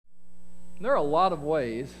There are a lot of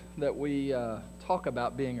ways that we talk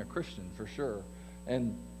about being a Christian, for sure.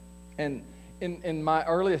 And in my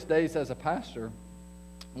earliest days as a pastor,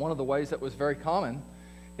 one of the ways that was very common,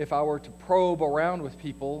 if I were to probe around with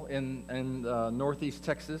people in Northeast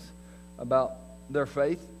Texas about their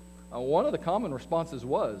faith, one of the common responses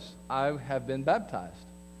was, I have been baptized.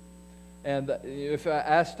 And if I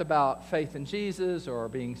asked about faith in Jesus or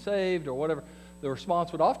being saved or whatever, the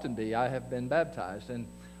response would often be, I have been baptized. And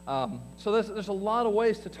so there's a lot of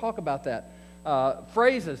ways to talk about that.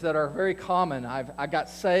 Phrases that are very common. I got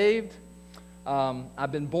saved.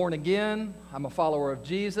 I've been born again. I'm a follower of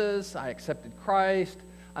Jesus. I accepted Christ.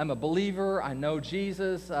 I'm a believer. I know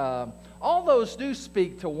Jesus. All those do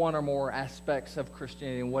speak to one or more aspects of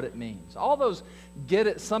Christianity and what it means. All those get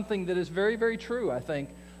at something that is very, very true, I think,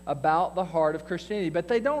 about the heart of Christianity. But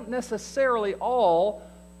they don't necessarily all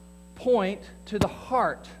point to the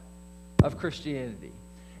heart of Christianity.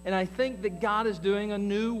 And I think that God is doing a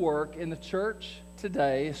new work in the church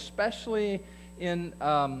today, especially in,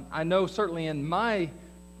 I know certainly in my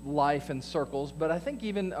life and circles, but I think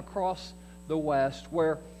even across the West,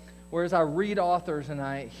 whereas I read authors and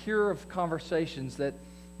I hear of conversations that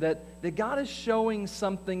God is showing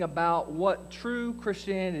something about what true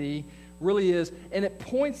Christianity really is, and it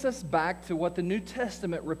points us back to what the New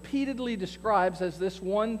Testament repeatedly describes as this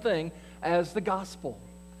one thing, as the gospel.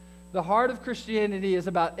 The heart of Christianity is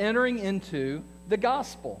about entering into the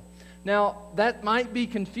gospel. Now, that might be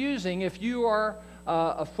confusing if you are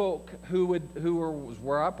a folk was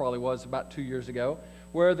where I probably was about 2 years ago,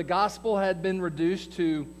 where the gospel had been reduced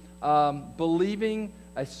to believing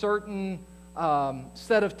a certain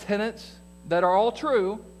set of tenets that are all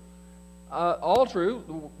true.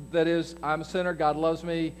 That is, I'm a sinner, God loves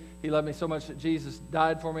me, He loved me so much that Jesus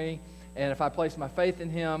died for me, and if I place my faith in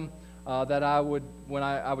Him, that I would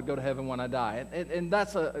go to heaven when I die. And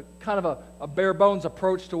that's a kind of a bare bones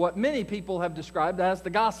approach to what many people have described as the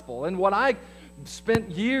gospel. And what I spent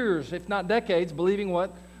years, if not decades, believing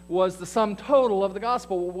what was the sum total of the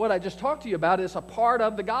gospel. What I just talked to you about is a part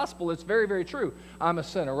of the gospel. It's very, very true. I'm a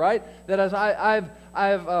sinner, right? That as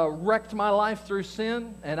I've wrecked my life through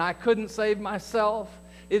sin, and I couldn't save myself.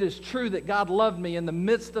 It is true that God loved me in the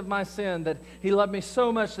midst of my sin, that He loved me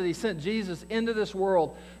so much that He sent Jesus into this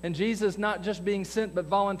world. And Jesus not just being sent, but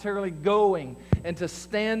voluntarily going and to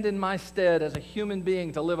stand in my stead as a human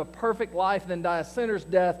being, to live a perfect life, then die a sinner's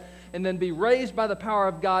death, and then be raised by the power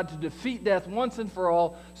of God to defeat death once and for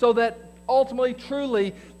all, so that ultimately,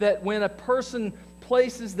 truly, that when a person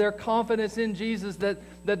places their confidence in Jesus, that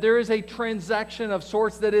there is a transaction of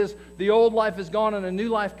sorts, that is, the old life is gone and a new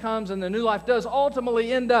life comes, and the new life does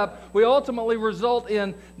ultimately we ultimately result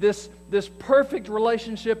in this perfect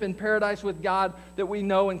relationship in paradise with God that we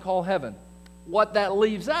know and call heaven. What that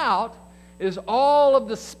leaves out is all of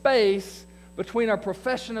the space between our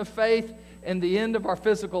profession of faith and the end of our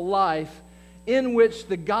physical life, in which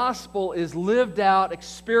the gospel is lived out,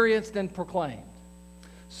 experienced, and proclaimed.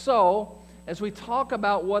 So, as we talk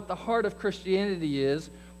about what the heart of Christianity is,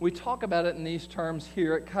 we talk about it in these terms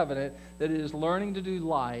here at Covenant, that it is learning to do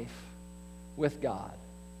life with God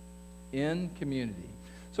in community.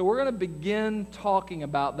 So we're going to begin talking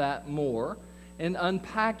about that more and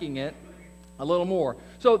unpacking it a little more.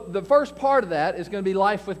 So the first part of that is going to be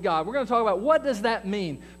life with God. We're going to talk about what does that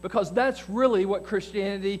mean, because that's really what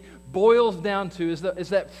Christianity boils down to, is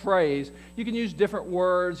that phrase. You can use different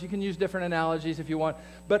words, you can use different analogies if you want,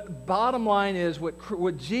 but bottom line is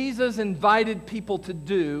what Jesus invited people to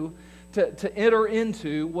do, to enter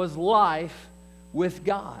into, was life with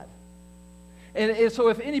God. And so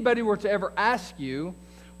if anybody were to ever ask you,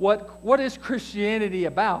 what is Christianity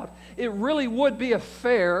about, it really would be a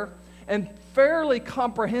fair and fairly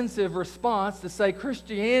comprehensive response to say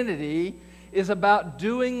Christianity is about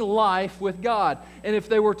doing life with God. And if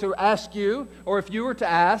they were to ask you, or if you were to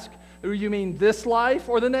ask, do you mean this life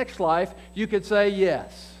or the next life, you could say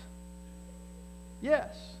yes.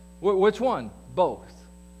 Yes. Which one? Both.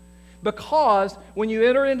 Because when you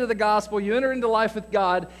enter into the gospel, you enter into life with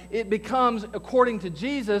God, it becomes, according to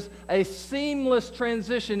Jesus, a seamless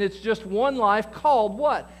transition. It's just one life called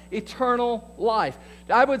what? Eternal life.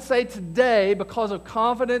 I would say today, because of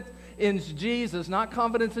confidence in Jesus, not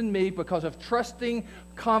confidence in me, because of trusting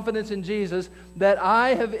confidence in Jesus, that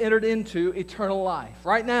I have entered into eternal life.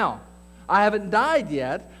 Right now, I haven't died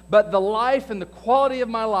yet, but the life and the quality of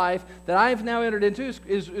my life that I have now entered into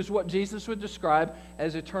is what Jesus would describe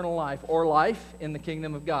as eternal life, or life in the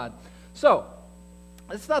kingdom of God. So,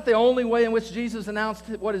 it's not the only way in which Jesus announced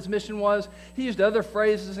what His mission was. He used other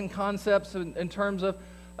phrases and concepts in terms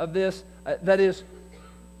of this. That is,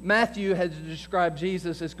 Matthew had described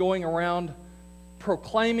Jesus as going around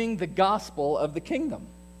proclaiming the gospel of the kingdom.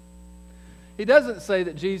 He doesn't say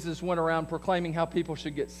that Jesus went around proclaiming how people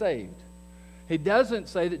should get saved. He doesn't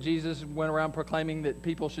say that Jesus went around proclaiming that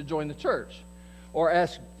people should join the church or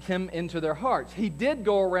ask him into their hearts. He did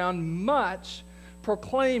go around much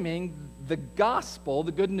proclaiming the gospel,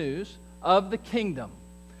 the good news of the kingdom.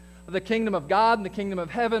 The kingdom of God and the kingdom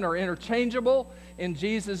of heaven are interchangeable in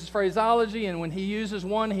Jesus' phraseology, and when he uses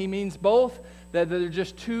one, he means both. That they're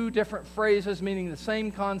just two different phrases meaning the same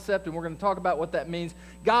concept, and we're going to talk about what that means.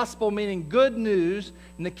 Gospel meaning good news,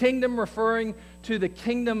 and the kingdom referring to the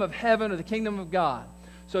kingdom of heaven or the kingdom of God.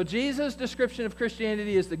 So Jesus' description of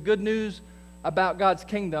Christianity is the good news about God's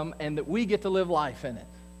kingdom, and that we get to live life in it.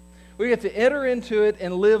 We get to enter into it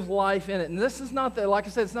and live life in it. And this is not, like I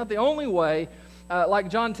said, it's not the only way. Like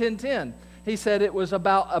John 10:10, he said it was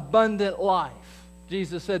about abundant life.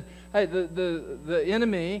 Jesus said, hey, the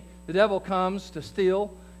enemy, the devil, comes to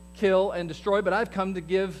steal, kill, and destroy, but I've come to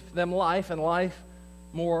give them life, and life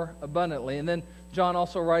more abundantly. And then John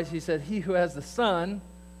also writes, he said, he who has the Son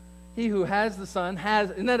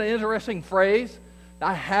has, isn't that an interesting phrase?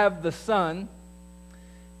 I have the Son,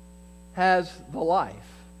 has the life.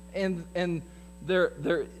 And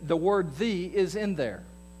the word "the" is in there,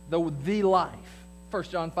 the life. 1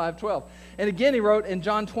 John 5:12. And again he wrote in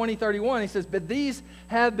John 20:31, he says, but these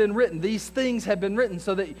have been written, these things have been written,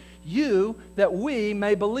 so that we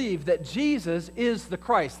may believe that Jesus is the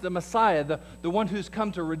Christ, the Messiah, the one who's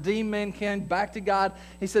come to redeem mankind back to God.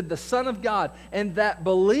 He said, the Son of God, and that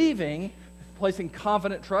believing, placing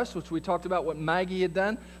confident trust, which we talked about what Maggie had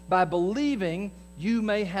done, by believing you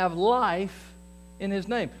may have life in his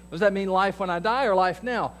name. Does that mean life when I die or life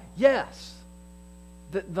now? Yes.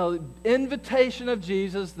 The invitation of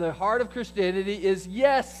Jesus, the heart of Christianity, is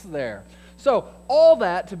yes there. So all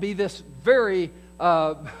that to be this very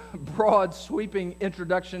broad, sweeping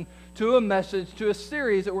introduction to a message, to a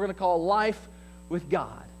series that we're going to call Life with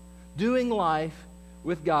God. Doing life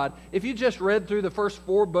with God. If you just read through the first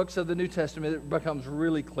 4 books of the New Testament, it becomes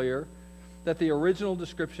really clear that the original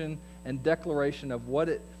description and declaration of what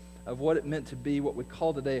it meant to be what we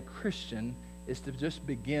call today a Christian is to just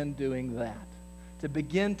begin doing that. To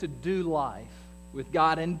begin to do life with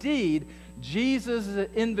God. Indeed, Jesus'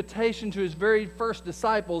 invitation to his very first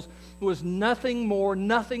disciples was nothing more,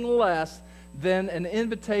 nothing less than an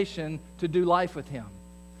invitation to do life with him.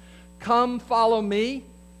 Come, follow me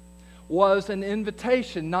was an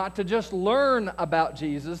invitation not to just learn about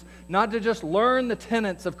Jesus, not to just learn the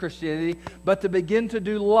tenets of Christianity, but to begin to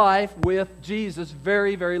do life with Jesus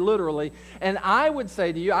very, very literally. And I would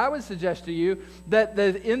suggest to you that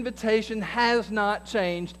the invitation has not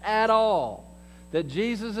changed at all. That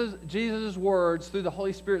Jesus' words through the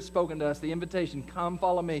Holy Spirit spoken to us, the invitation, come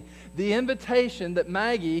follow me, the invitation that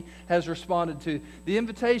Maggie has responded to, the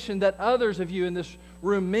invitation that others of you in this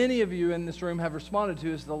room, many of you in this room have responded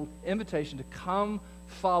to, is the invitation to come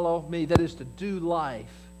follow me. That is to do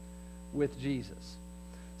life with Jesus.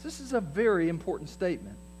 So this is a very important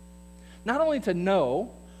statement. Not only to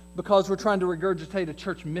know, because we're trying to regurgitate a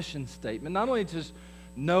church mission statement, not only to just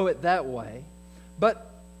know it that way, but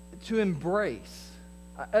to embrace.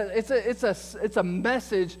 It's a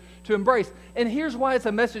message to embrace. And here's why it's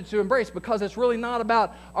a message to embrace, because it's really not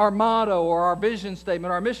about our motto or our vision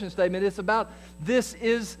statement, our mission statement. It's about, this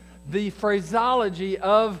is the phraseology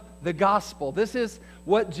of the gospel. This is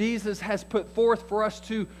what Jesus has put forth for us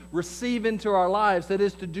to receive into our lives, that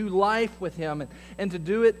is to do life with him and to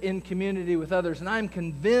do it in community with others. And I'm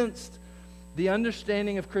convinced the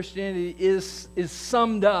understanding of Christianity is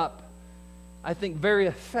summed up, I think, very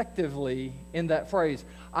effectively in that phrase.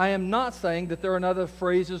 I am not saying that there are other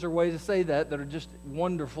phrases or ways to say that are just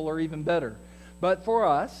wonderful or even better. But for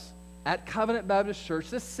us, at Covenant Baptist Church,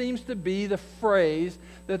 this seems to be the phrase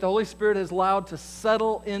that the Holy Spirit has allowed to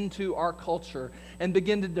settle into our culture and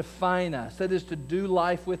begin to define us. That is to do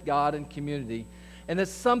life with God and community. And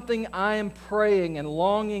it's something I am praying and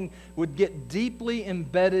longing would get deeply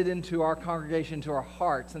embedded into our congregation, into our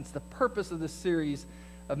hearts. And it's the purpose of this series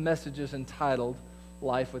of messages entitled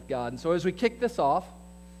Life with God. And so as we kick this off,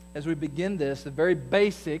 as we begin this, the very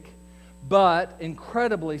basic but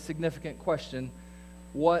incredibly significant question,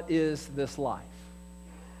 what is this life?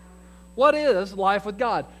 What is life with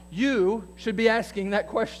God? You should be asking that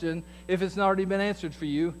question if it's not already been answered for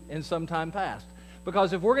you in some time past.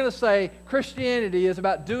 Because if we're going to say Christianity is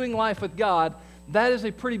about doing life with God, that is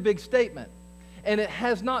a pretty big statement. And it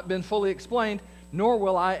has not been fully explained, nor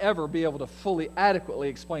will I ever be able to fully adequately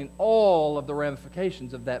explain all of the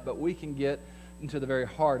ramifications of that, but we can get into the very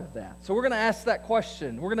heart of that. So we're going to ask that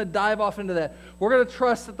question. We're going to dive off into that. We're going to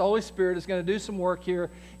trust that the Holy Spirit is going to do some work here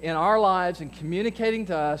in our lives and communicating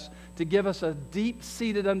to us to give us a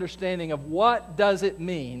deep-seated understanding of what does it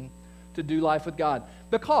mean to do life with God.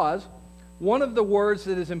 Because one of the words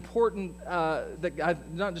that is important,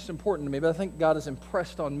 not just important to me, but I think God has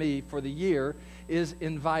impressed on me for the year is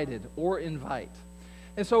invited or invite.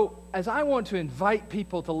 And so as I want to invite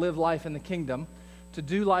people to live life in the kingdom, to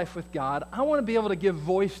do life with God, I want to be able to give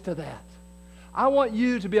voice to that. I want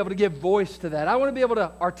you to be able to give voice to that. I want to be able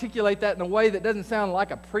to articulate that in a way that doesn't sound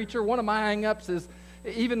like a preacher. One of my hang-ups is,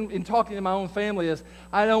 even in talking to my own family, is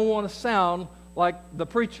I don't want to sound like the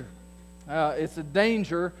preacher. It's a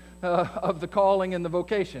danger of the calling and the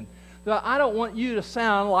vocation. So I don't want you to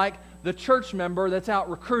sound like the church member that's out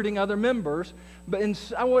recruiting other members, but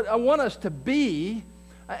I want us to be,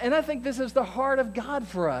 and I think this is the heart of God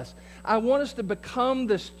for us. I want us to become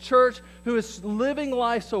this church who is living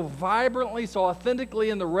life so vibrantly, so authentically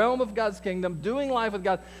in the realm of God's kingdom, doing life with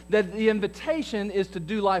God, that the invitation is to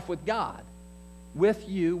do life with God, with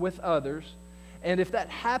you, with others. And if that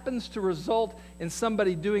happens to result in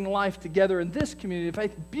somebody doing life together in this community of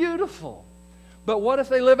faith, beautiful. But what if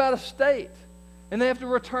they live out of state and they have to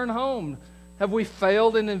return home? Have we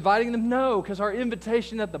failed in inviting them? No, because our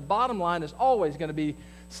invitation at the bottom line is always going to be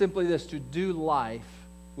simply this, to do life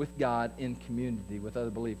with God in community with other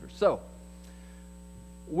believers. So,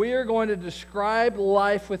 we are going to describe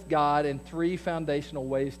life with God in 3 foundational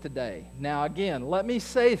ways today. Now, again, let me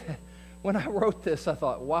say that when I wrote this, I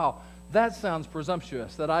thought, wow, that sounds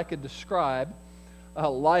presumptuous, that I could describe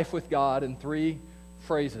life with God in 3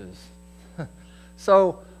 phrases.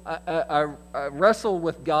 So, I wrestled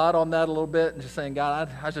with God on that a little bit and just saying, God,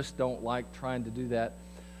 I just don't like trying to do that.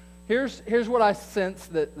 Here's what I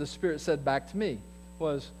sensed that the Spirit said back to me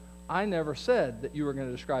was, I never said that you were going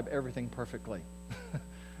to describe everything perfectly.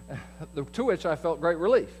 To which I felt great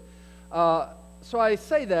relief. So I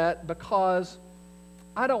say that because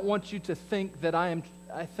I don't want you to think that I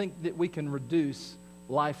think that we can reduce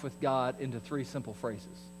life with God into 3 simple phrases.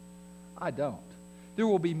 I don't. There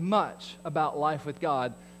will be much about life with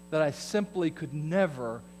God that I simply could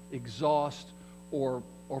never exhaust or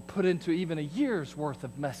put into even a year's worth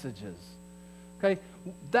of messages. Okay?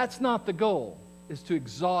 That's not the goal, is to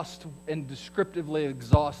exhaust and descriptively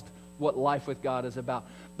exhaust what life with God is about.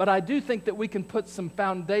 But I do think that we can put some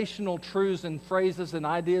foundational truths and phrases and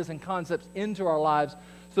ideas and concepts into our lives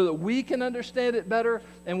so that we can understand it better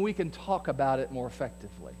and we can talk about it more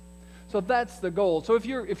effectively. So that's the goal. So if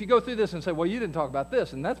you go through this and say, well, you didn't talk about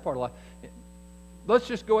this, and that's part of life, let's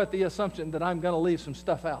just go at the assumption that I'm going to leave some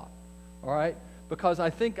stuff out, all right? Because I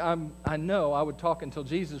think I know I would talk until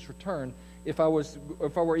Jesus returned if I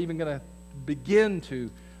were even going to begin to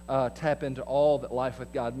tap into all that life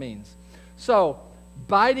with God means. So,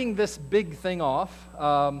 biting this big thing off,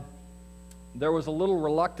 there was a little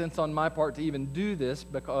reluctance on my part to even do this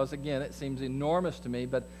because, again, it seems enormous to me,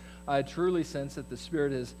 but I truly sense that the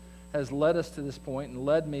Spirit has led us to this point and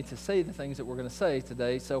led me to say the things that we're going to say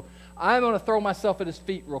today. So I'm going to throw myself at His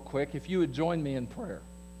feet real quick if you would join me in prayer.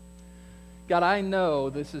 God, I know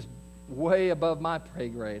this is way above my pay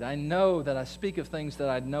grade. I know that I speak of things that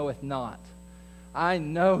I knoweth not. I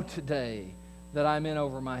know today that I'm in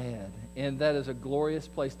over my head, and that is a glorious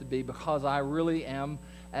place to be because I really am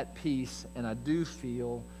at peace, and I do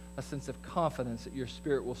feel a sense of confidence that your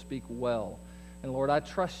Spirit will speak well. And Lord, I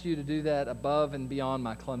trust you to do that above and beyond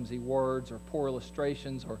my clumsy words or poor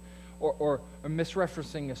illustrations or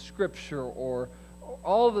misreferencing a scripture or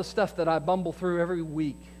all of the stuff that I bumble through every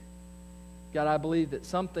week. God, I believe that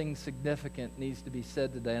something significant needs to be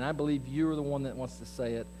said today, and I believe you're the one that wants to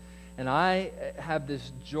say it. And I have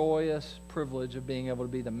this joyous privilege of being able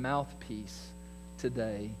to be the mouthpiece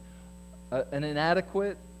today, an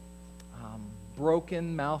inadequate,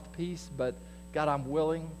 broken mouthpiece, but God, I'm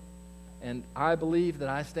willing, and I believe that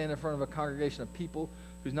I stand in front of a congregation of people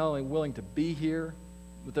who's not only willing to be here,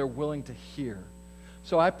 but they're willing to hear.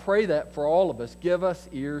 So I pray that for all of us. Give us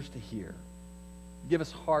ears to hear. Give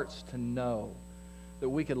us hearts to know that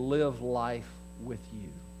we could live life with you.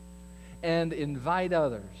 And invite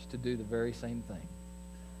others to do the very same thing.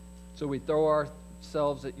 So we throw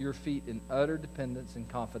ourselves at your feet in utter dependence and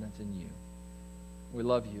confidence in you. We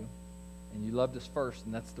love you, and you loved us first,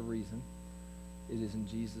 and that's the reason. It is in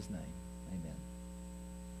Jesus' name. Amen.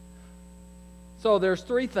 So there's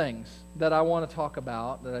 3 things that I want to talk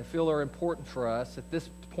about that I feel are important for us at this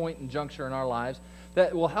point and juncture in our lives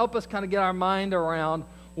that will help us kind of get our mind around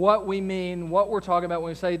what we mean, what we're talking about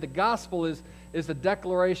when we say the gospel is a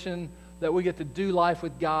declaration that we get to do life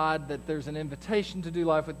with God, that there's an invitation to do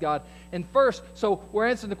life with God. And first, so we're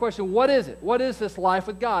answering the question, what is it? What is this life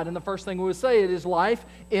with God? And the first thing we would say, it is life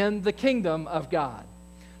in the kingdom of God.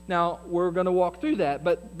 Now, we're going to walk through that,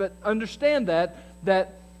 but understand that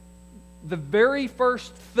the very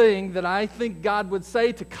first thing that I think God would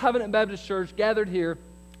say to Covenant Baptist Church gathered here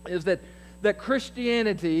is that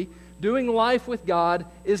Christianity, doing life with God,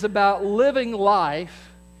 is about living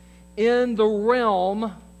life in the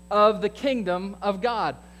realm of the kingdom of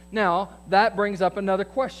God. Now, that brings up another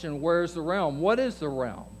question. Where's the realm? What is the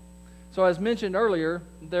realm? So as mentioned earlier,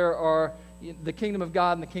 there are the kingdom of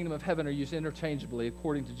God and the kingdom of heaven are used interchangeably,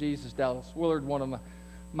 according to Jesus. Dallas Willard, one of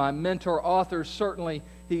my mentor authors, certainly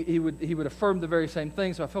he would affirm the very same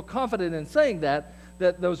thing. So I feel confident in saying that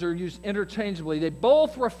those are used interchangeably. They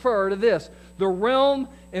both refer to this, the realm,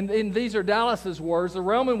 and these are Dallas's words, the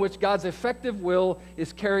realm in which God's effective will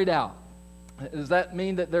is carried out. Does that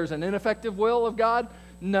mean that there's an ineffective will of God?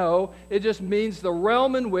 No, it just means the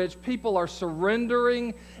realm in which people are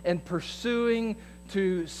surrendering and pursuing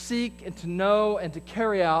to seek and to know and to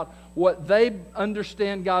carry out what they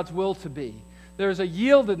understand God's will to be. There's a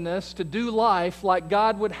yieldedness to do life like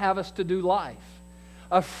God would have us to do life.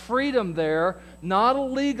 A freedom there, not a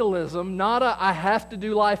legalism, not a I have to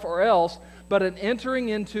do life or else, but an entering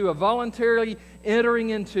into, a voluntarily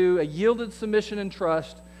entering into a yielded submission and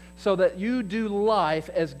trust so that you do life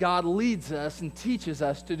as God leads us and teaches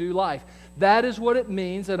us to do life. That is what it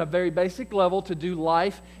means at a very basic level to do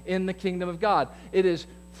life in the kingdom of God. It is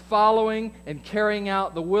following and carrying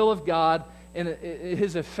out the will of God and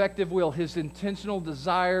His effective will, His intentional,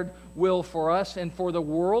 desired will for us and for the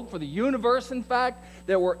world, for the universe, in fact,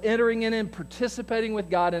 that we're entering in and participating with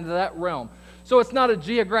God into that realm. So it's not a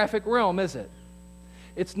geographic realm, is it?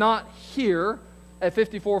 It's not here at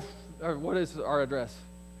 54, or what is our address?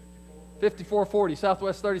 5440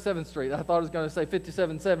 Southwest 37th Street. I thought I was going to say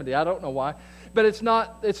 5770. I don't know why. But it's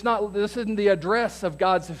not, this isn't the address of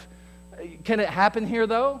God's. Can it happen here,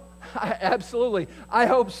 though? Absolutely. I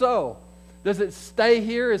hope so. Does it stay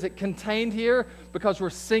here? Is it contained here because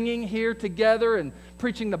we're singing here together and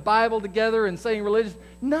preaching the Bible together and saying religious?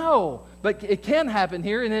 No, but it can happen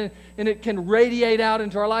here, and it can radiate out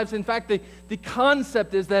into our lives. In fact, the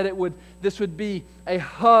concept is that this would be a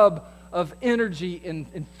hub of energy and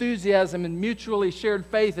enthusiasm and mutually shared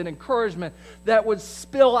faith and encouragement that would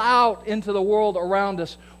spill out into the world around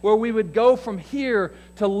us, where we would go from here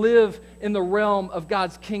to live in the realm of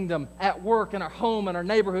God's kingdom at work, in our home, in our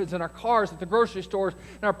neighborhoods, in our cars, at the grocery stores,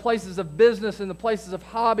 in our places of business, in the places of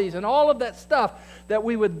hobbies, and all of that stuff, that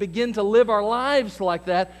we would begin to live our lives like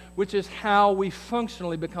that, which is how we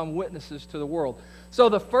functionally become witnesses to the world. So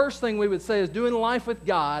the first thing we would say is doing life with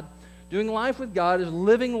God. Doing life with God is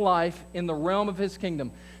living life in the realm of His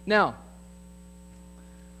kingdom. Now,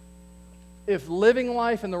 if living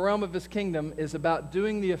life in the realm of His kingdom is about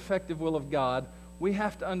doing the effective will of God, we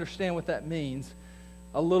have to understand what that means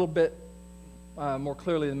a little bit more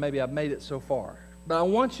clearly than maybe I've made it so far. But I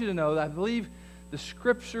want you to know that I believe the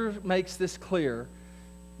Scripture makes this clear,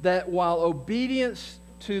 that while obedience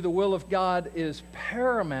to the will of God is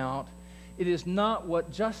paramount, it is not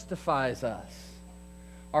what justifies us.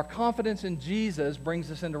 Our confidence in Jesus brings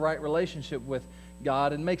us into right relationship with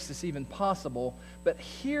God and makes this even possible. But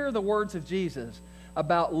hear the words of Jesus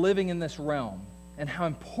about living in this realm and how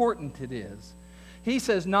important it is. He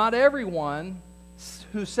says, not everyone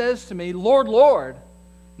who says to me, Lord, Lord,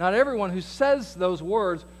 not everyone who says those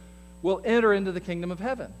words will enter into the kingdom of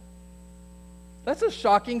heaven. That's a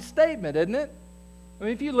shocking statement, isn't it? I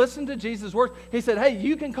mean, if you listen to Jesus' words, He said, hey,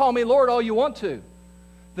 you can call me Lord all you want to.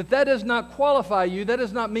 That does not qualify you. That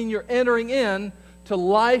does not mean you're entering in to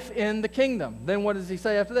life in the kingdom. Then what does He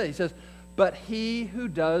say after that? He says, but he who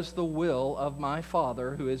does the will of my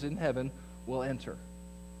Father who is in heaven will enter.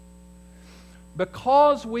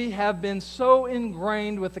 Because we have been so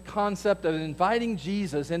ingrained with the concept of inviting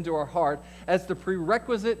Jesus into our heart as the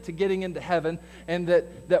prerequisite to getting into heaven, and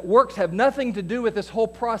that works have nothing to do with this whole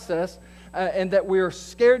process, and that we are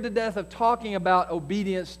scared to death of talking about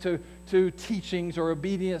obedience to teachings or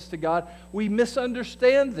obedience to God, we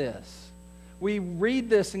misunderstand this. We read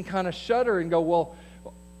this and kind of shudder and go, well,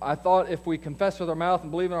 I thought if we confess with our mouth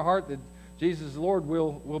and believe in our heart that Jesus is Lord,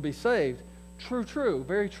 we'll be saved. True,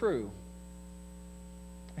 very true.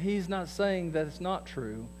 He's not saying that it's not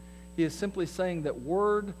true. He is simply saying that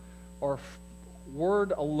word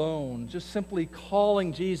alone, just simply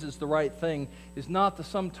calling Jesus the right thing, is not the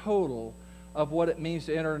sum total of what it means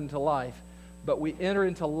to enter into life. But we enter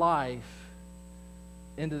into life,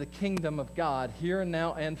 into the kingdom of God, here and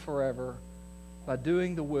now and forever, by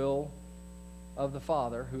doing the will of the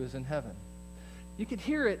Father who is in heaven. You could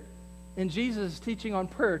hear it in Jesus' teaching on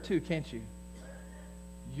prayer too, can't you?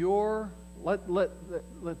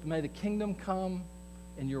 May the kingdom come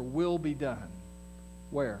and your will be done.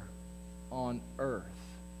 Where? On earth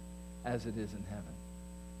as it is in heaven.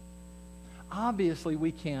 Obviously,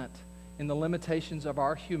 we can't, in the limitations of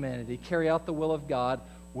our humanity, carry out the will of God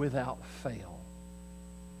without fail.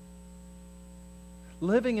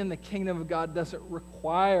 Living in the kingdom of God doesn't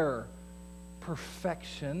require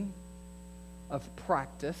perfection of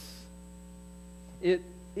practice. It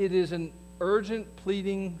is an urgent,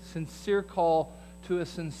 pleading, sincere call to a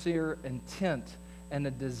sincere intent and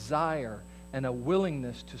a desire and a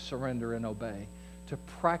willingness to surrender and obey, to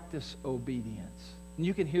practice obedience. And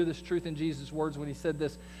you can hear this truth in Jesus' words when he said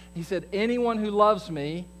this. He said, anyone who loves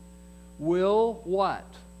me will what?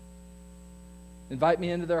 Invite me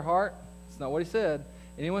into their heart? That's not what he said.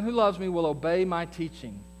 Anyone who loves me will obey my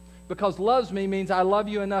teaching. Because loves me means I love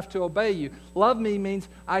you enough to obey you. Love me means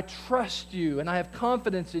I trust you and I have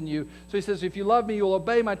confidence in you. So he says, if you love me, you will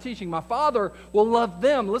obey my teaching. My Father will love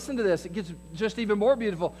them. Listen to this. It gets just even more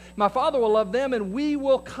beautiful. My Father will love them and we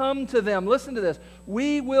will come to them. Listen to this.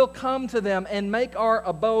 We will come to them and make our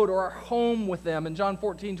abode or our home with them. In John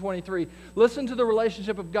 14:23, listen to the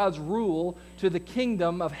relationship of God's rule to the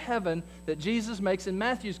kingdom of heaven that Jesus makes in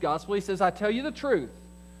Matthew's gospel. He says, I tell you the truth.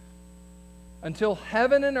 Until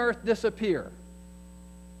heaven and earth disappear,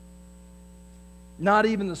 not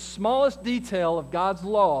even the smallest detail of God's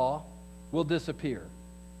law will disappear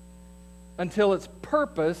until its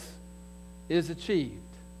purpose is achieved.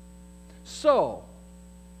 So,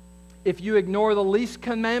 if you ignore the least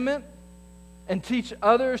commandment and teach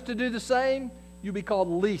others to do the same, you'll be called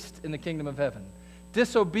least in the kingdom of heaven.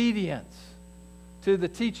 Disobedience to the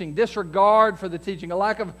teaching, disregard for the teaching, a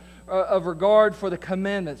lack of regard for the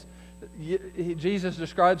commandments. Jesus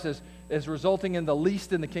describes as resulting in the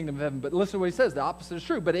least in the kingdom of heaven. But listen to what he says. The opposite is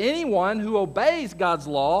true. But anyone who obeys God's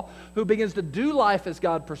law, who begins to do life as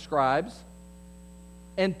God prescribes,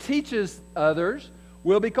 and teaches others,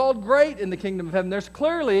 will be called great in the kingdom of heaven. There's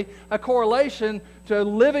clearly a correlation to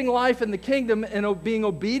living life in the kingdom and being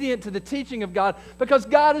obedient to the teaching of God, because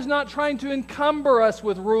God is not trying to encumber us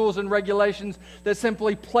with rules and regulations that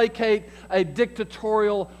simply placate a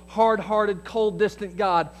dictatorial, hard-hearted, cold, distant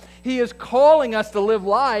God. He is calling us to live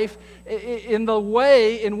life in the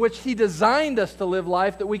way in which He designed us to live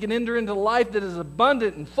life, that we can enter into life that is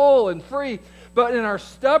abundant and full and free. But in our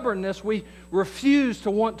stubbornness, we refuse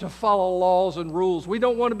to want to follow laws and rules. We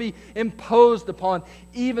don't want to be imposed upon,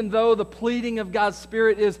 even though the pleading of God's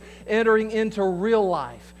Spirit is entering into real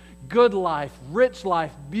life, good life, rich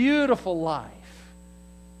life, beautiful life.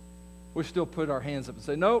 We still put our hands up and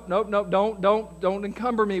say, nope, don't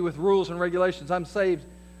encumber me with rules and regulations. I'm saved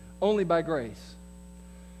only by grace.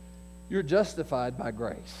 You're justified by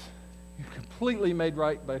grace. You're completely made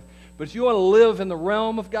right by. But if you want to live in the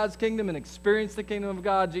realm of God's kingdom and experience the kingdom of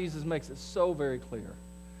God, Jesus makes it so very clear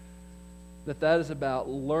that is about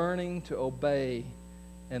learning to obey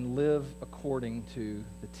and live according to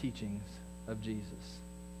the teachings of Jesus.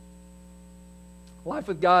 Life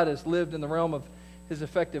with God is lived in the realm of His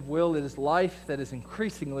effective will. It is life that is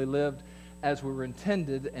increasingly lived as we were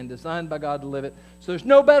intended and designed by God to live it. So there's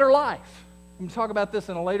no better life. I'm going to talk about this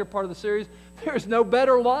in a later part of the series. There's no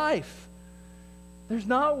better life. There's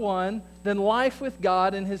not one than life with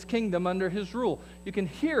God in His kingdom under His rule. You can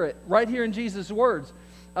hear it right here in Jesus' words.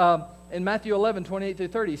 In Matthew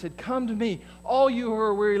 11:28-30, He said, come to me, all you who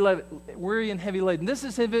are weary and heavy laden. This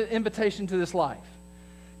is His invitation to this life.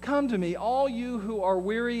 Come to me, all you who are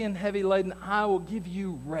weary and heavy laden, I will give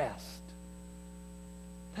you rest.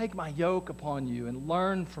 Take my yoke upon you and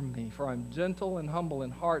learn from me, for I'm gentle and humble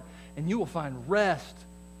in heart, and you will find rest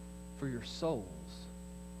for your souls.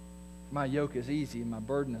 My yoke is easy and my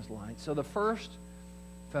burden is light. So the first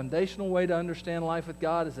foundational way to understand life with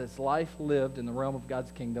God is it's life lived in the realm of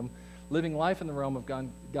God's kingdom. Living life in the realm of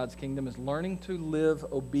God's kingdom is learning to live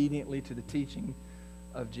obediently to the teaching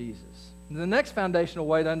of Jesus. And the next foundational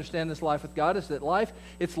way to understand this life with God is that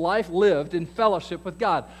it's life lived in fellowship with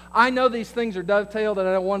God. I know these things are dovetailed and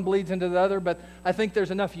I know one bleeds into the other, but I think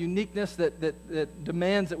there's enough uniqueness that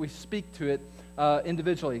demands that we speak to it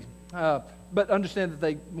individually. But understand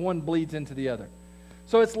that one bleeds into the other.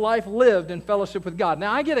 So it's life lived in fellowship with God.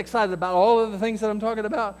 Now, I get excited about all of the things that I'm talking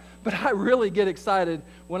about, but I really get excited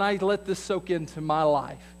when I let this soak into my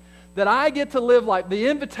life. That I get to live life. The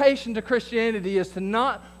invitation to Christianity is to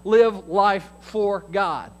not live life for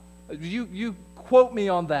God. You quote me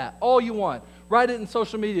on that all you want. Write it in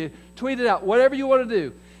social media. Tweet it out. Whatever you want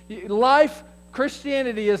to do.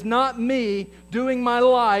 Christianity is not me doing my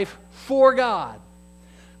life for God.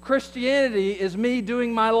 Christianity is me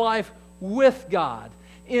doing my life with God,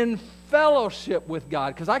 in fellowship with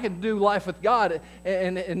God. Because I can do life with God,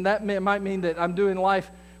 and that might mean that I'm doing life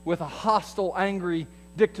with a hostile, angry,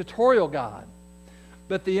 dictatorial God.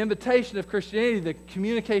 But the invitation of Christianity, the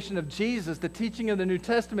communication of Jesus, the teaching of the New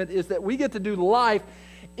Testament is that we get to do life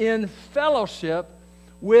in fellowship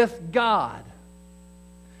with God.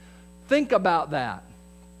 Think about that.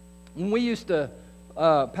 When we used to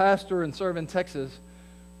pastor and serve in Texas,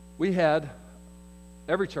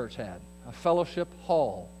 every church had a fellowship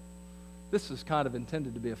hall. This is kind of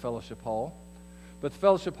intended to be a fellowship hall. But the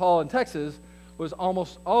fellowship hall in Texas was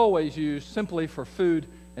almost always used simply for food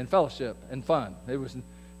and fellowship and fun.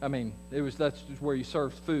 That's just where you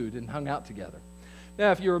served food and hung out together.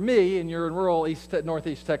 Now, if you were me and you're in rural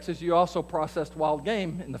northeast Texas, you also processed wild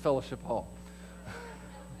game in the fellowship hall.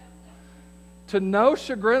 To no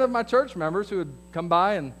chagrin of my church members who would come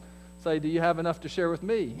by and say, "Do you have enough to share with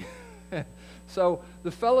me?" So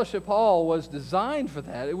the fellowship hall was designed for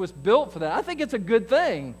that. It was built for that. I think it's a good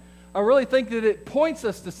thing. I really think that it points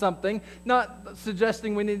us to something, not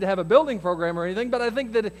suggesting we need to have a building program or anything, but I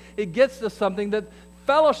think that it gets us something, that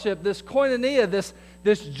fellowship, this koinonia,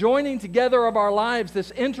 this joining together of our lives,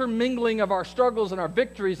 this intermingling of our struggles and our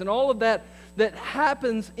victories and all of that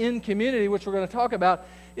happens in community, which we're going to talk about,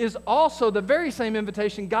 is also the very same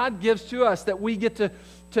invitation God gives to us, that we get to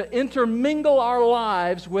intermingle our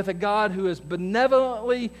lives with a God who is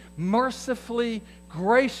benevolently, mercifully,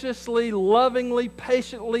 graciously, lovingly,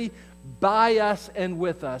 patiently by us and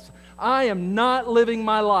with us. I am not living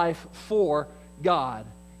my life for God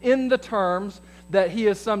in the terms that He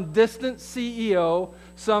is some distant CEO,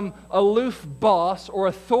 some aloof boss or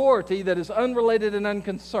authority that is unrelated and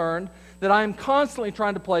unconcerned, that I am constantly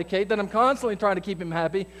trying to placate, that I'm constantly trying to keep Him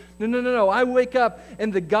happy. No. I wake up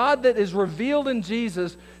and the God that is revealed in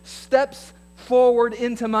Jesus steps forward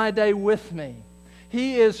into my day with me.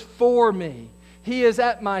 He is for me. He is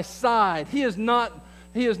at my side. He is not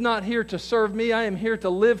here to serve me. I am here to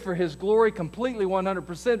live for His glory completely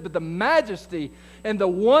 100%. But the majesty and the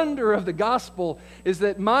wonder of the gospel is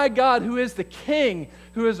that my God, who is the King,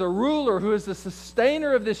 who is a ruler, who is the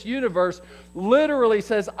sustainer of this universe, literally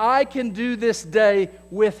says, I can do this day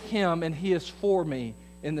with Him, and He is for me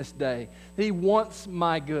in this day. He wants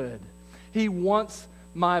my good. He wants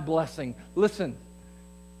my blessing. Listen,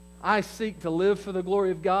 I seek to live for the glory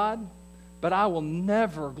of God, but I will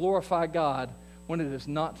never glorify God when it is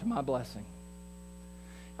not to my blessing.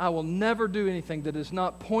 I will never do anything that does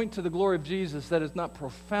not point to the glory of Jesus, that is not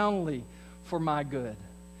profoundly for my good.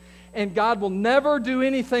 And God will never do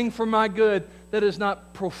anything for my good that does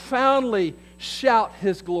not profoundly shout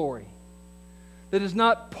His glory, that does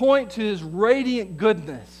not point to His radiant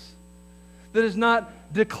goodness, that does not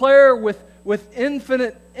declare with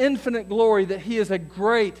infinite glory that He is a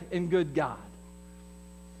great and good God.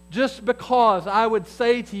 Just because I would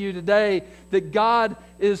say to you today that God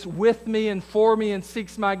is with me and for me and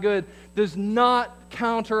seeks my good does not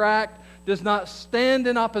counteract, does not stand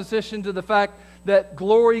in opposition to the fact that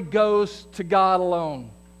glory goes to God alone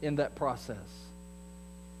in that process.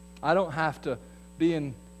 I don't have to be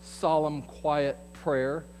in solemn, quiet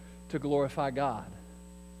prayer to glorify God,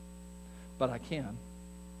 but I can.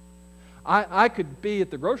 I could be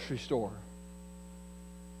at the grocery store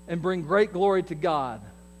and bring great glory to God,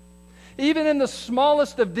 even in the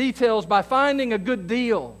smallest of details, by finding a good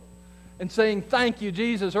deal and saying, thank you,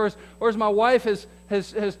 Jesus. Or as my wife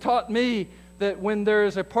has taught me, that when there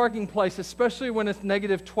is a parking place, especially when it's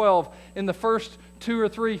 -12, in the first 2 or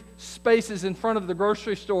 3 spaces in front of the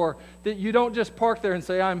grocery store, that you don't just park there and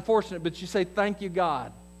say, I'm fortunate, but you say, thank you,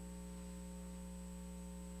 God.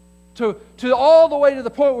 To all the way to the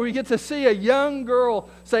point where we get to see a young girl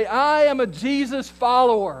say, I am a Jesus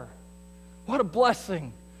follower. What a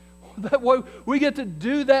blessing. That way we get to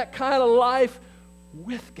do that kind of life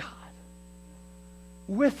with God,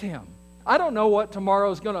 with Him. I don't know what tomorrow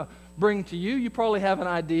is going to bring to you. You probably have an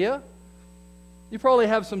idea. You probably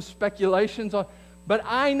have some speculations on, but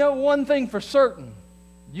I know one thing for certain.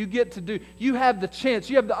 You get to do, you have the chance,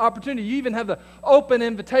 you have the opportunity, you even have the open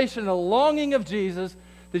invitation, the longing of Jesus,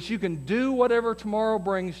 that you can do whatever tomorrow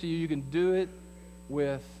brings to you. You can do it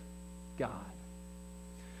with God.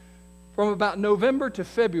 From about November to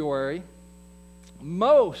February,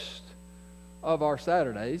 most of our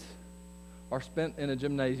Saturdays are spent in a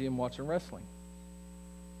gymnasium watching wrestling.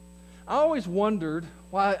 I always wondered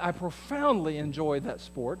why I profoundly enjoyed that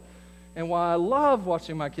sport and why I love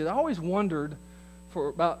watching my kids. I always wondered for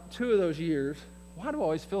about 2 of those years, why do I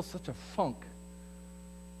always feel such a funk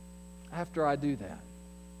after I do that?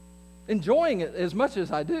 Enjoying it as much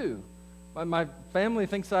as I do. My family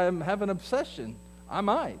thinks I have an obsession. I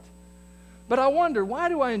might. But I wonder, why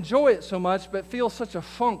do I enjoy it so much but feel such a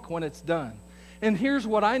funk when it's done? And here's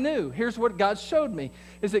what I knew. Here's what God showed me.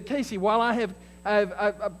 Is that, Casey, while I've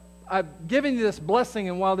given you this blessing,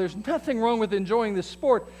 and while there's nothing wrong with enjoying this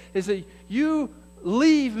sport, is that you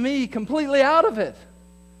leave me completely out of it.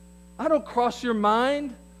 I don't cross your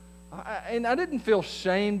mind. And I didn't feel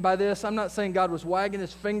shamed by this. I'm not saying God was wagging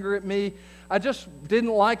his finger at me. I just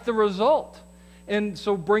didn't like the result. And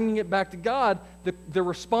so bringing it back to God, the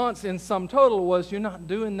response in sum total was, you're not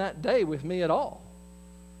doing that day with me at all.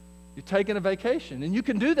 You're taking a vacation. And you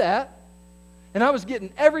can do that. And I was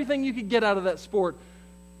getting everything you could get out of that sport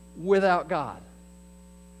without God,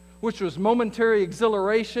 which was momentary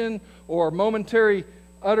exhilaration or momentary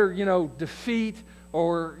utter, defeat,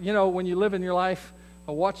 or, when you live in your life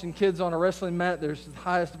watching kids on a wrestling mat, there's the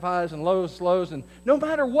highest of highs and lowest of lows, and no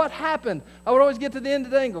matter what happened, I would always get to the end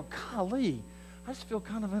of the day and go, golly, I just feel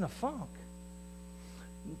kind of in a funk.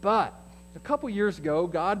 But a couple years ago,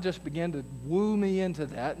 God just began to woo me into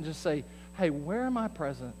that and just say, hey, where am I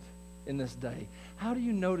present in this day? How do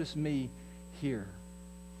you notice me here?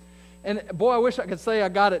 And boy, I wish I could say I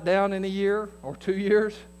got it down in a year or 2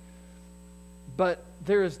 years, but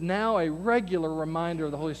there is now a regular reminder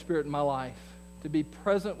of the Holy Spirit in my life to be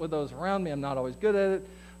present with those around me. I'm not always good at it.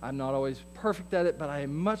 I'm not always perfect at it, but I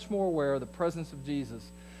am much more aware of the presence of Jesus.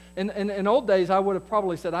 In old days, I would have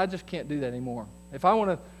probably said, I just can't do that anymore. If I want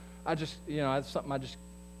to, it's something it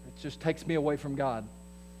just takes me away from God.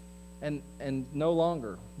 And no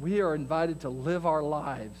longer. We are invited to live our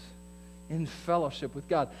lives in fellowship with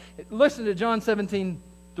God. Listen to John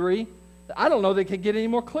 17:3. I don't know that it could get any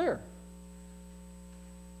more clear.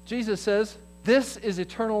 Jesus says, this is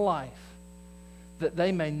eternal life, that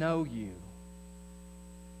they may know you,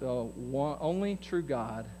 the one, only true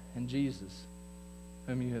God, and Jesus,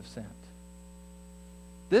 whom you have sent.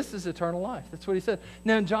 This is eternal life. That's what he said.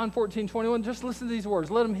 Now in John 14:21, just listen to these words.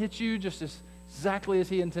 Let them hit you just as exactly as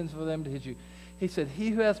he intends for them to hit you. He said, he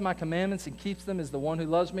who has my commandments and keeps them is the one who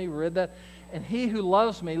loves me. We read that. And he who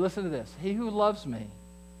loves me, listen to this, he who loves me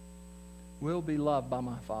will be loved by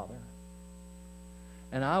my Father.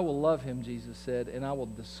 And I will love him, Jesus said, and I will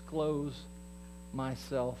disclose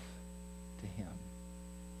myself to him.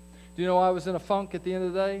 Do you know I was in a funk at the end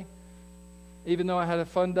of the day? Even though I had a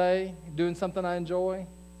fun day, doing something I enjoy?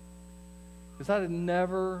 Because I had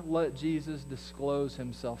never let Jesus disclose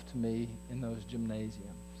himself to me in those gymnasiums.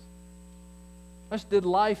 I just did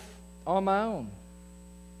life on my own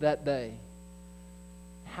that day.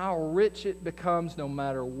 How rich it becomes no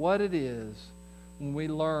matter what it is when we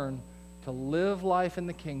learn to live life in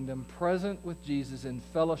the kingdom, present with Jesus, in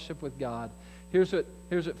fellowship with God. Here's what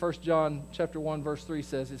 1 John chapter 1, verse 3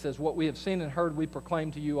 says. It says, what we have seen and heard we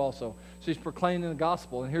proclaim to you also. So he's proclaiming the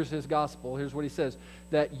gospel, and here's his gospel. Here's what he says.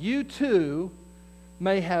 That you too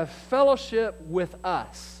may have fellowship with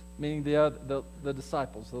us, meaning the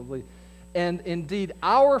disciples. And indeed,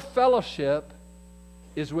 our fellowship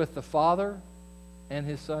is with the Father and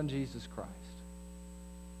his Son, Jesus Christ.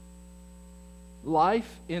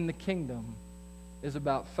 Life in the kingdom is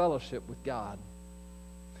about fellowship with God.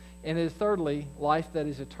 And it is thirdly, life that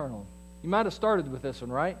is eternal. You might have started with this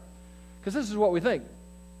one, right? Because this is what we think.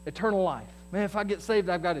 Eternal life. Man, if I get saved,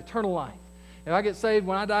 I've got eternal life. If I get saved,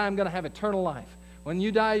 when I die, I'm going to have eternal life. When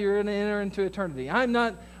you die, you're going to enter into eternity.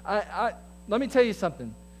 Let me tell you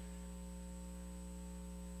something.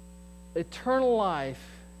 Eternal life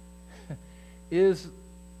is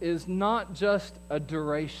not just a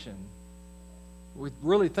duration. We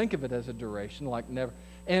really think of it as a duration, like never.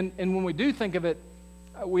 And when we do think of it,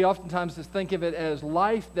 we oftentimes just think of it as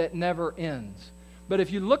life that never ends. But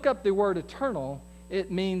if you look up the word eternal,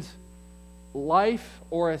 it means life,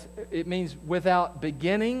 or it means without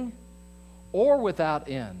beginning or without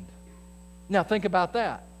end. Now think about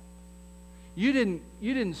that. You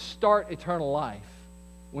didn't start eternal life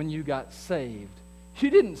when you got saved. You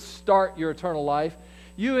didn't start your eternal life.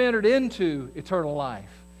 You entered into eternal life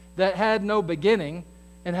that had no beginning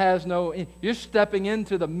and has no end. You're stepping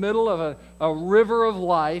into the middle of a river of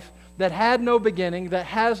life that had no beginning, that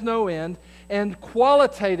has no end, and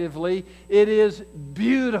qualitatively it is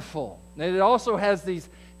beautiful. And it also has these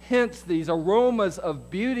hints, these aromas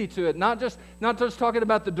of beauty to it. Not just talking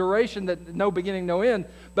about the duration, that no beginning, no end,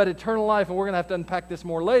 but eternal life. And we're going to have to unpack this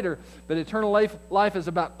more later. But eternal life is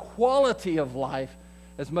about quality of life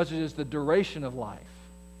as much as it is the duration of life,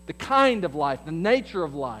 the kind of life, the nature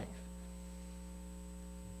of life.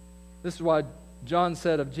 This is why John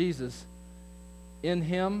said of Jesus, in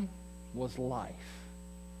him was life.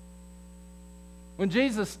 When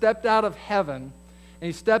Jesus stepped out of heaven and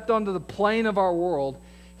he stepped onto the plane of our world,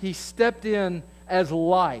 he stepped in as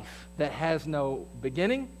life that has no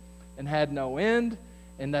beginning and had no end.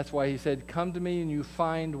 And that's why he said, come to me and you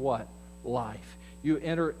find what? Life. You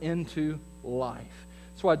enter into life.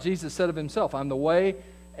 That's why Jesus said of himself, I'm the way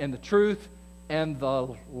and the truth and the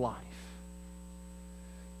life.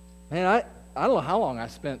 Man, I don't know how long I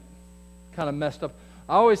spent kind of messed up.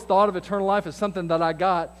 I always thought of eternal life as something that I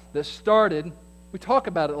got that started. We talk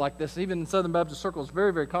about it like this, even in Southern Baptist circles,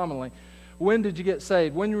 very, very commonly. When did you get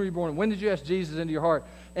saved? When were you born? When did you ask Jesus into your heart?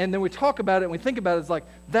 And then we talk about it and we think about it, it's like,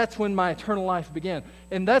 that's when my eternal life began.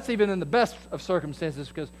 And that's even in the best of circumstances,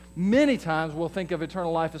 because many times we'll think of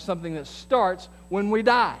eternal life as something that starts when we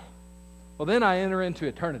die. Well, then I enter into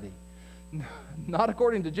eternity. Not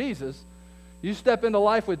according to Jesus. You step into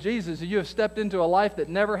life with Jesus, and you have stepped into a life that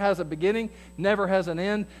never has a beginning, never has an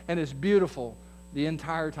end, and is beautiful the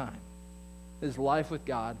entire time. His life with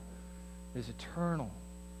God is eternal.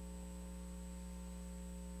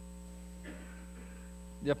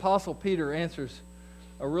 The Apostle Peter answers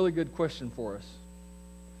a really good question for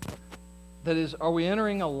us. That is, are we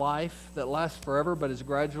entering a life that lasts forever but is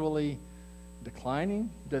gradually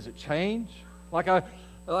declining? Does it change? Like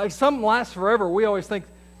something lasts forever, we always think,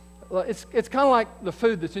 it's kind of like the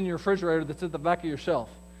food that's in your refrigerator that's at the back of your shelf.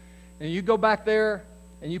 And you go back there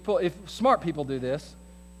and you pull, if smart people do this,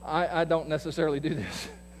 I don't necessarily do this.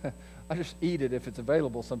 I just eat it if it's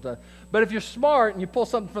available sometimes. But if you're smart and you pull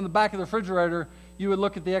something from the back of the refrigerator, you would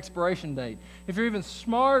look at the expiration date. If you're even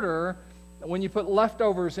smarter, when you put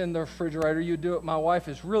leftovers in the refrigerator, you do what my wife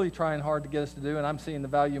is really trying hard to get us to do, and I'm seeing the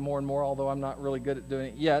value more and more, although I'm not really good at doing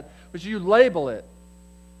it yet, but you label it.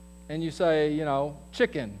 And you say,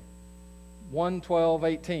 chicken,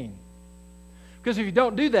 1/12/18. Because if you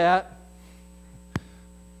don't do that,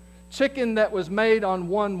 chicken that was made on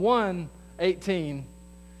 1/1/18,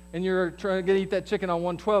 and you're trying to eat that chicken on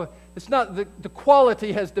 1/12, it's not, the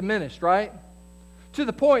quality has diminished, right? To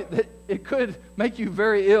the point that it could make you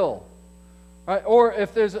very ill, right? Or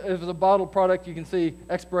if there's a bottled product, you can see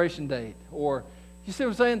expiration date. Or, you see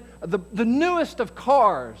what I'm saying? The newest of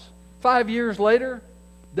cars, 5 years later,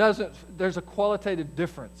 there's a qualitative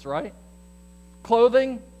difference, right?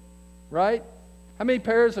 Clothing, right? How many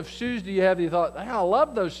pairs of shoes do you have that you thought, I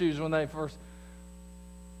love those shoes when they first,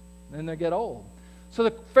 then they get old. So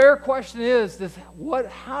the fair question is,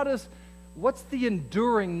 what's the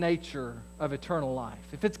enduring nature of eternal life?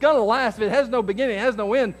 If it's going to last, if it has no beginning, it has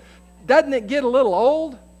no end, doesn't it get a little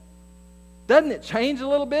old? Doesn't it change a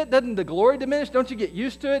little bit? Doesn't the glory diminish? Don't you get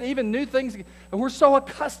used to it? Even new things, and we're so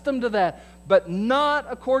accustomed to that. But not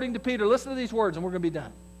according to Peter. Listen to these words and we're going to be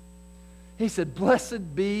done. He said,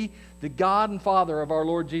 blessed be the God and Father of our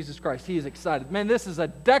Lord Jesus Christ. He is excited. Man, this is a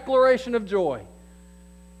declaration of joy.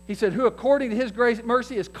 He said, who according to His grace and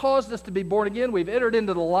mercy has caused us to be born again. We've entered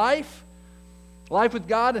into the life with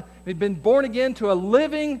God. We've been born again to a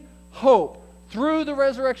living hope through the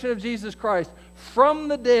resurrection of Jesus Christ from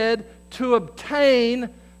the dead to obtain,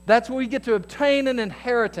 that's where we get to obtain an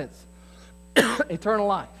inheritance, eternal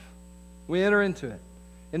life. We enter into it.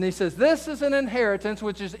 And he says, this is an inheritance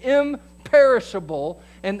which is imperishable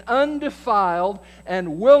and undefiled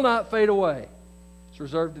and will not fade away. It's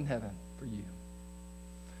reserved in heaven for you.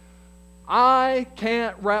 I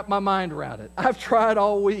can't wrap my mind around it. I've tried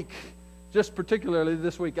all week, just particularly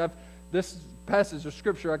this week. This passage of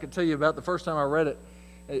Scripture I could tell you about the first time I read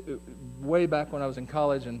it way back when I was in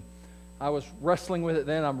college, and I was wrestling with it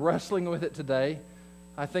then. I'm wrestling with it today.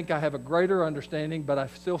 I think I have a greater understanding, but I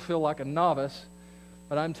still feel like a novice.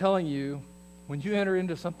 But I'm telling you, when you enter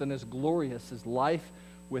into something as glorious as life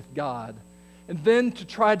with God, and then to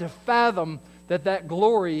try to fathom that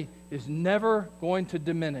glory is never going to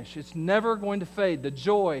diminish. It's never going to fade. The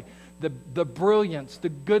joy, the brilliance, the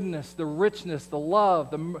goodness, the richness, the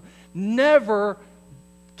love, never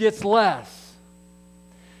gets less.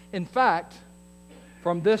 In fact,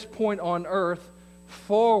 from this point on earth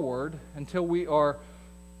forward until we are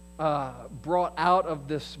brought out of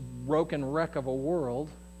this broken wreck of a world,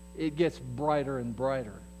 it gets brighter and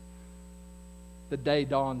brighter. The day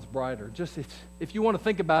dawns brighter. Just if you want to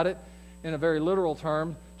think about it in a very literal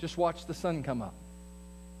term, just watch the sun come up.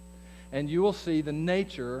 And you will see the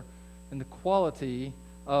nature and the quality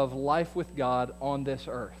of life with God on this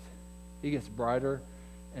earth. It gets brighter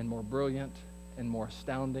and more brilliant and more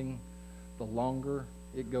astounding the longer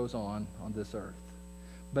it goes on this earth.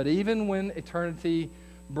 But even when eternity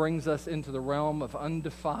brings us into the realm of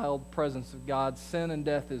undefiled presence of God, sin and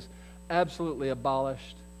death is absolutely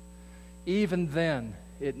abolished. Even then,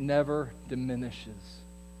 it never diminishes.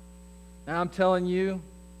 Now I'm telling you,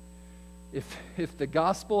 if the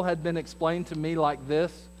gospel had been explained to me like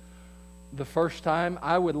this the first time,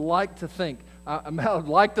 I would like to think, I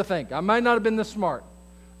might not have been this smart,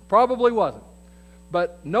 probably wasn't,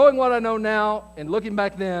 But knowing what I know now and looking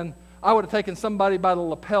back then, I would have taken somebody by the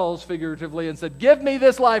lapels, figuratively, and said, give me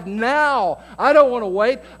this life now. I don't want to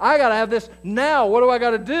wait. I got to have this now. What do I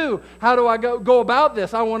got to do? How do I go about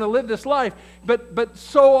this? I want to live this life. But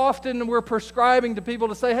so often we're prescribing to people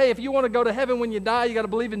to say, hey, if you want to go to heaven when you die, you got to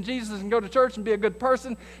believe in Jesus and go to church and be a good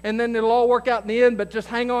person, and then it'll all work out in the end, but just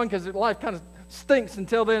hang on because life kind of stinks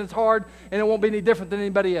until then. It's hard, and it won't be any different than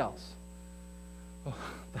anybody else. Well,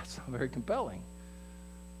 that's not very compelling.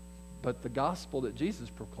 But the gospel that Jesus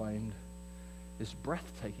proclaimed is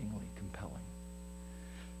breathtakingly compelling.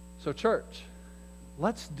 So, church,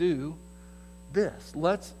 let's do this.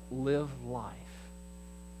 Let's live life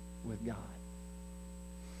with God.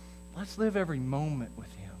 Let's live every moment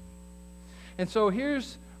with Him. And so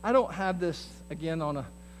I don't have this, again,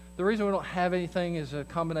 the reason we don't have anything is a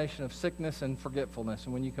combination of sickness and forgetfulness.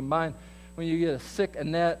 And when you get a sick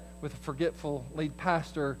Annette with a forgetful lead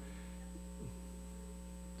pastor,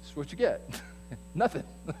 what you get. Nothing.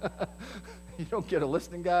 You don't get a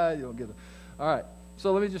listening guide. You don't get All right.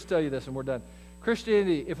 So let me just tell you this, and we're done.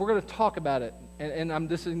 Christianity, if we're going to talk about it, and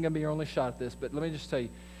this isn't going to be your only shot at this, but let me just tell you,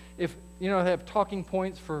 if, they have talking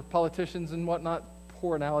points for politicians and whatnot,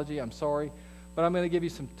 poor analogy, I'm sorry, but I'm going to give you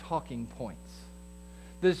some talking points.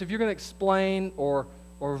 This, if you're going to explain or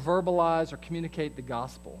verbalize or communicate the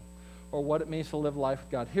gospel or what it means to live life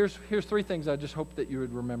with God, here's 3 things I just hope that you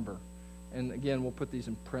would remember. And again, we'll put these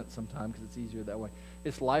in print sometime because it's easier that way.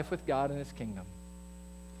 It's life with God in His kingdom.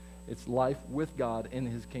 It's life with God in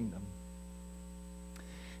His kingdom.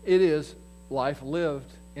 It is life lived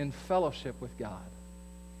in fellowship with God.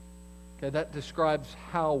 Okay, that describes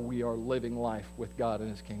how we are living life with God in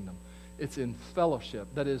His kingdom. It's in fellowship,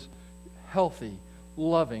 that is healthy,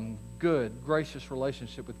 loving, good, gracious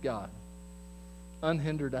relationship with God.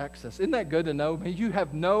 Unhindered access. Isn't that good to know? I mean, you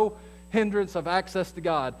have no hindrance of access to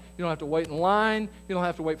God. You don't have to wait in line. You don't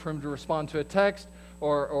have to wait for Him to respond to a text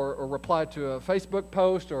or reply to a Facebook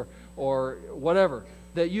post or whatever.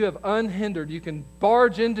 That you have unhindered. You can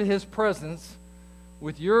barge into His presence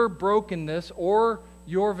with your brokenness or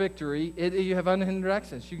your victory. You have unhindered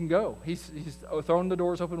access. You can go. He's thrown the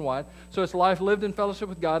doors open wide. So it's life lived in fellowship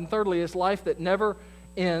with God. And thirdly, it's life that never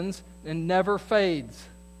ends and never fades.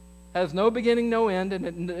 Has no beginning, no end,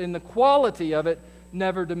 and the quality of it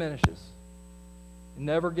never diminishes. It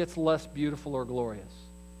never gets less beautiful or glorious.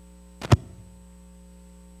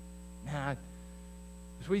 Man,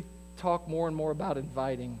 as we talk more and more about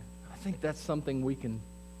inviting, I think that's something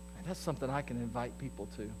I can invite people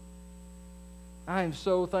to. I am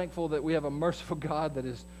so thankful that we have a merciful God that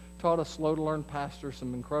has taught a slow-to-learn pastor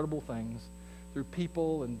some incredible things through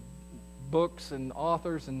people and books and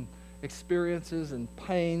authors and experiences and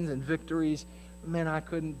pains and victories. Man, I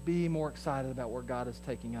couldn't be more excited about where God is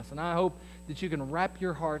taking us. And I hope that you can wrap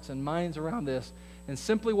your hearts and minds around this and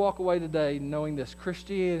simply walk away today knowing this.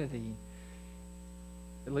 Christianity,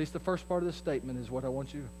 at least the first part of the statement is what I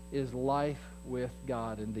want you, is life with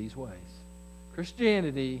God in these ways.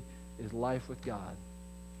 Christianity is life with God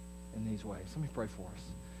in these ways. Let me pray for us.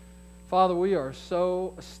 Father, we are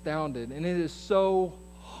so astounded, and it is so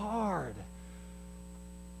hard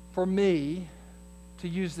for me to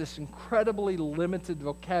use this incredibly limited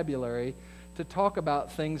vocabulary to talk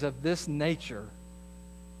about things of this nature.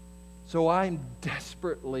 So I'm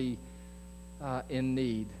desperately in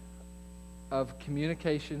need of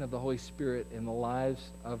communication of the Holy Spirit in the lives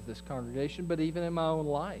of this congregation, but even in my own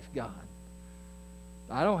life, God.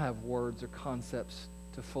 I don't have words or concepts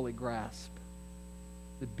to fully grasp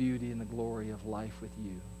the beauty and the glory of life with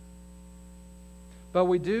you. But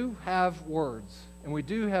we do have words, and we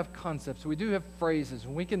do have concepts, we do have phrases,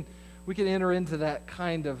 and we can enter into that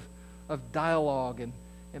kind of dialogue.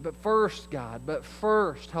 But first, God,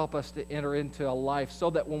 help us to enter into a life so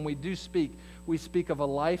that when we do speak, we speak of a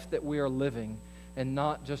life that we are living and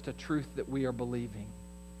not just a truth that we are believing.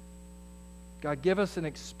 God, give us an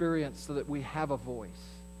experience so that we have a voice.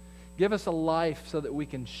 Give us a life so that we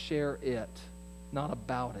can share it, not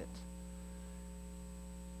about it.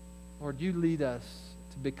 Lord, you lead us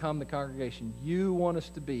to become the congregation you want us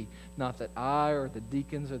to be. Not that I or the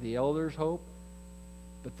deacons or the elders hope,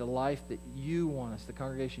 but the life that you want us, the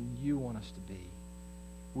congregation you want us to be.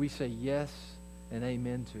 We say yes and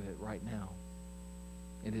amen to it right now.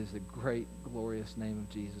 It is the great, glorious name of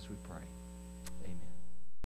Jesus we pray.